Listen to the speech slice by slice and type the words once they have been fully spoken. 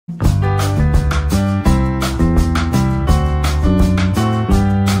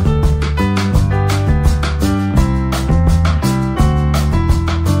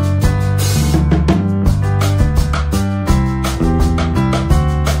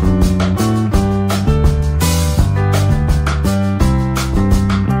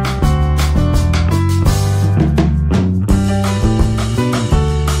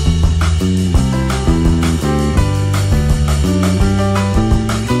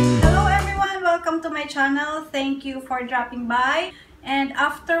my channel. Thank you for dropping by. And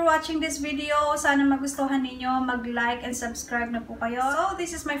after watching this video, sana magustuhan ninyo, mag-like and subscribe na po kayo. So, this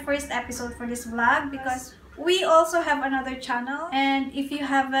is my first episode for this vlog because we also have another channel. And if you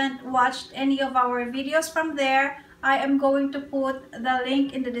haven't watched any of our videos from there, I am going to put the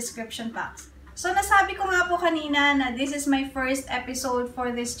link in the description box. So, nasabi ko nga po kanina na this is my first episode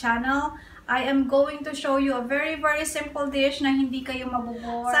for this channel. I am going to show you a very simple dish na hindi kayo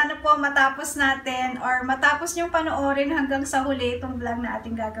mabubore. Sana po matapos natin or matapos niyong panoorin hanggang sa huli itong vlog na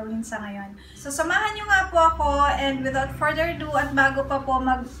ating gagawin sa ngayon. So samahan niyo nga po ako, and without further ado at bago pa po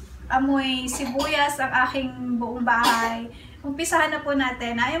mag-amoy sibuyas ang aking buong bahay, umpisahan na po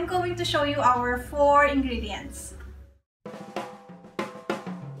natin. I am going to show you our 4 ingredients.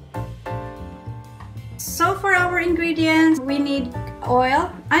 So for our ingredients, we need oil.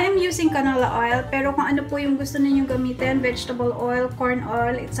 I am using canola oil, pero kung ano po yung gusto ninyong gamitin, vegetable oil, corn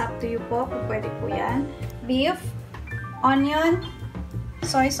oil, it's up to you po, kung pwede po yan. Beef, onion,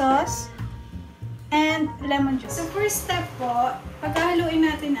 soy sauce, and lemon juice. So first step po, paghahaluin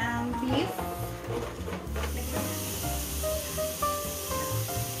natin ang beef.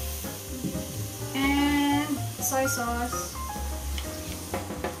 And soy sauce.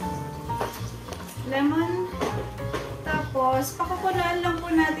 Lemon. Tapos, pakakulaan lang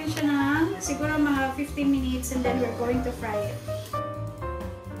po natin siya ng siguro mga 15 minutes and then we're going to fry it.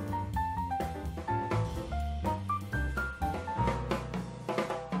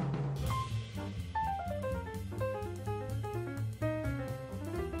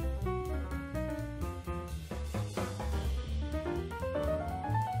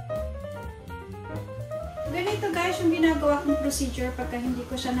 Ganito guys yung ginagawa kong procedure pagka hindi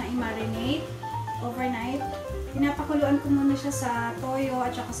ko siya na-marinate overnight. Pinapakuluan ko muna siya sa toyo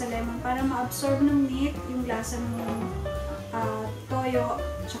at saka sa lemon para ma-absorb ng meat yung lasa ng toyo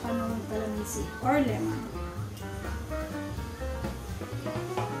at saka ng kalamansi or lemon.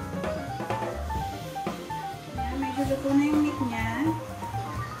 Ayan, medyo luto na yung meat niya.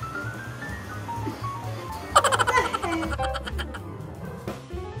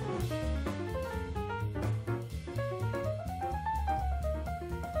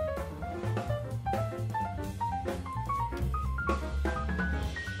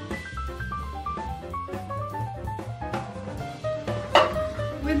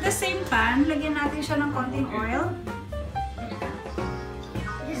 With the same pan, lagyan natin siya ng konting oil.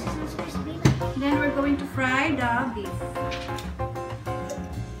 Then we're going to fry the beef.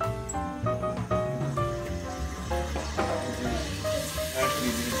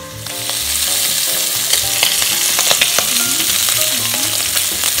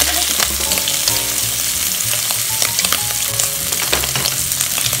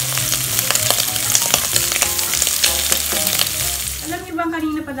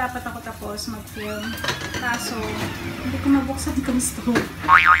 Kanina pa dapat ako tapos mag-film. Kaso, hindi ko mabuksan itong stove.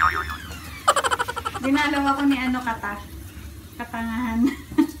 Dinalaw ako ni katangahan.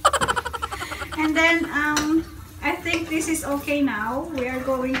 And then, I think this is okay now. We are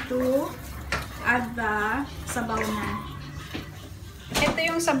going to add the sabaw na. Ito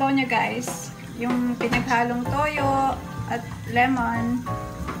yung sabaw niya guys. Yung pinaghalong toyo at lemon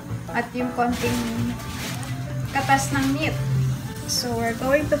at yung konting katas ng meat. So we're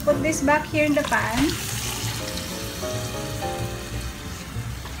going to put this back here in the pan.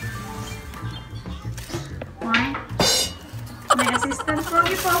 May assistant.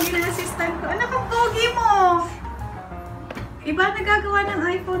 Pogi na assistant ko. Anak ang pogi mo! Iba nagagawa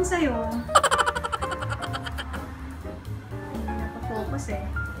ng iPhone sa'yo. Hindi napapokus eh.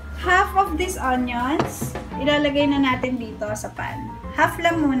 Half of these onions, ilalagay na natin dito sa pan. Half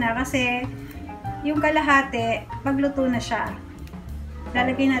lang muna kasi yung kalahati, pagluto na siya.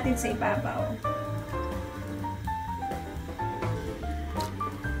 Lalagay natin sa ibabaw.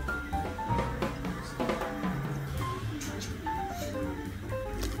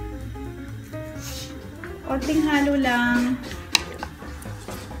 Konting halo lang.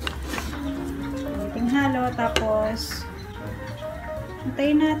 Konting halo, tapos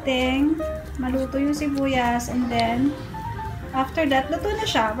antayin natin maluto yung sibuyas, and then after that, luto na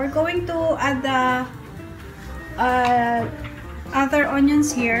siya. We're going to add the other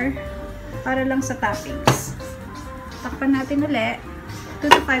onions here para lang sa toppings. Takpan natin ulit 2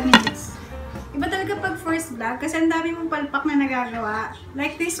 to 5 minutes. Iba talaga pag first vlog kasi ang dami mong palpak na nagagawa.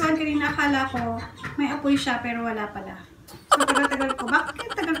 Like this one, kanina akala ko may apoy siya pero wala pala. So tagal-tagal ko,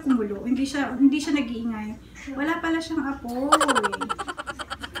 bakit tagal kumulo? Hindi siya nag-iingay. Wala pala siyang apoy.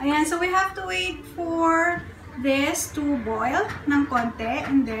 Ayan, so we have to wait for this to boil ng konti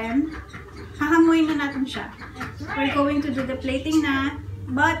and then hahamuin na natin siya. We're going to do the plating na.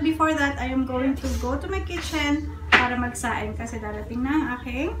 But before that, I am going to go to my kitchen para magsaing kasi darating na ang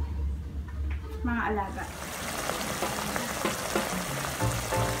aking mga alaga.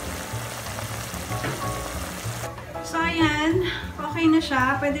 So, ayan. Okay na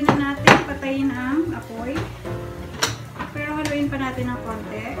siya. Pwede na natin patayin ang apoy. Pero haluin pa natin ng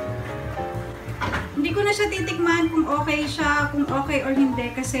konti. Hindi ko na siya titikman kung okay siya, kung okay or hindi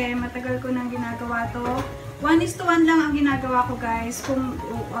kasi matagal ko nang ginagawa to. 1:1 lang ang ginagawa ko, guys. Kung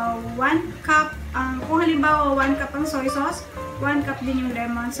 1 cup, kung halimbawa 1 cup ang soy sauce, 1 cup din yung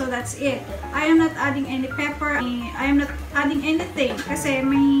lemon. So, that's it. I am not adding any pepper. I am not adding anything kasi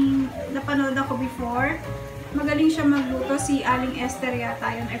may napanood ako before. Magaling siya magluto, si Aling Esther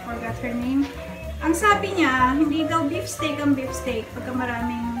yata yun, I forgot her name. Ang sabi niya, hindi daw beef steak ang beef steak pagka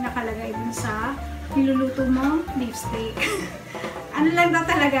maraming nakalagay dun sa niluluto mong beef steak. Ano lang daw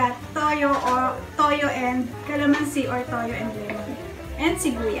talaga, toyo and calamansi or toyo and lemon. And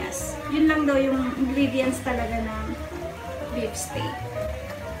sibuyas. Yun lang daw yung ingredients talaga ng beef steak.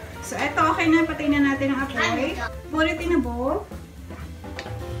 So, eto, okay na, patay na natin ang apoy. Put it in a bowl.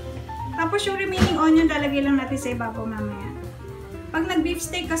 Tapos yung remaining onion, lalagay lang natin sa ibabaw mamaya. Pag nag-beef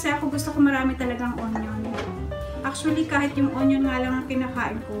steak kasi ako, gusto ko marami talagang onion. Actually, kahit yung onion nga lang ang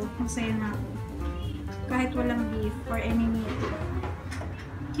kinakain ko, masaya na ako. Kahit walang beef or any meat.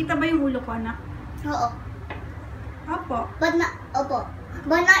 Kita ba yung ulo ko, anak? Oo. Opo. Opo.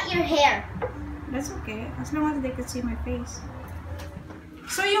 But not your hair. That's okay. As long as they can see my face.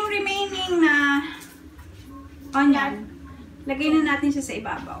 So, yung remaining na onion, lagay na natin siya sa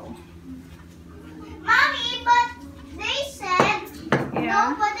ibabaw. Mommy, but they said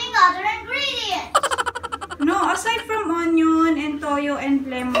no putting other ingredients. No, aside from onion and toyo and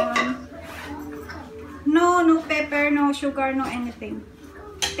lemon, no pepper, no sugar, no anything.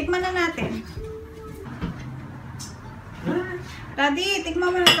 Tikman na natin. Daddy, tikman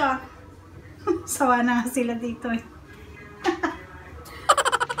mo na to. Sawa na nga sila dito eh.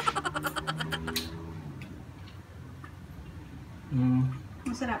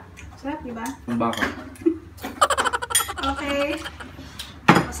 Masarap. Masarap, diba? Baka. Okay.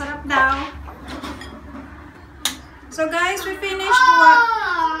 Masarap daw. So guys, we finished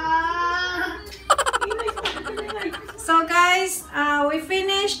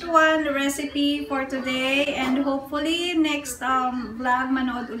one recipe for today and hopefully next vlog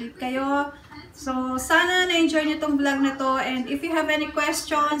manood ulit kayo. So, sana na-enjoy niyo tong vlog na to, and if you have any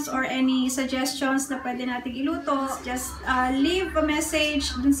questions or any suggestions na pwede nating iluto, just leave a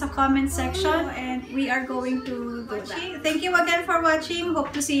message dun sa comment section and we are going to do that. Thank you again for watching.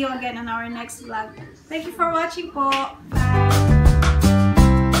 Hope to see you again on our next vlog. Thank you for watching po.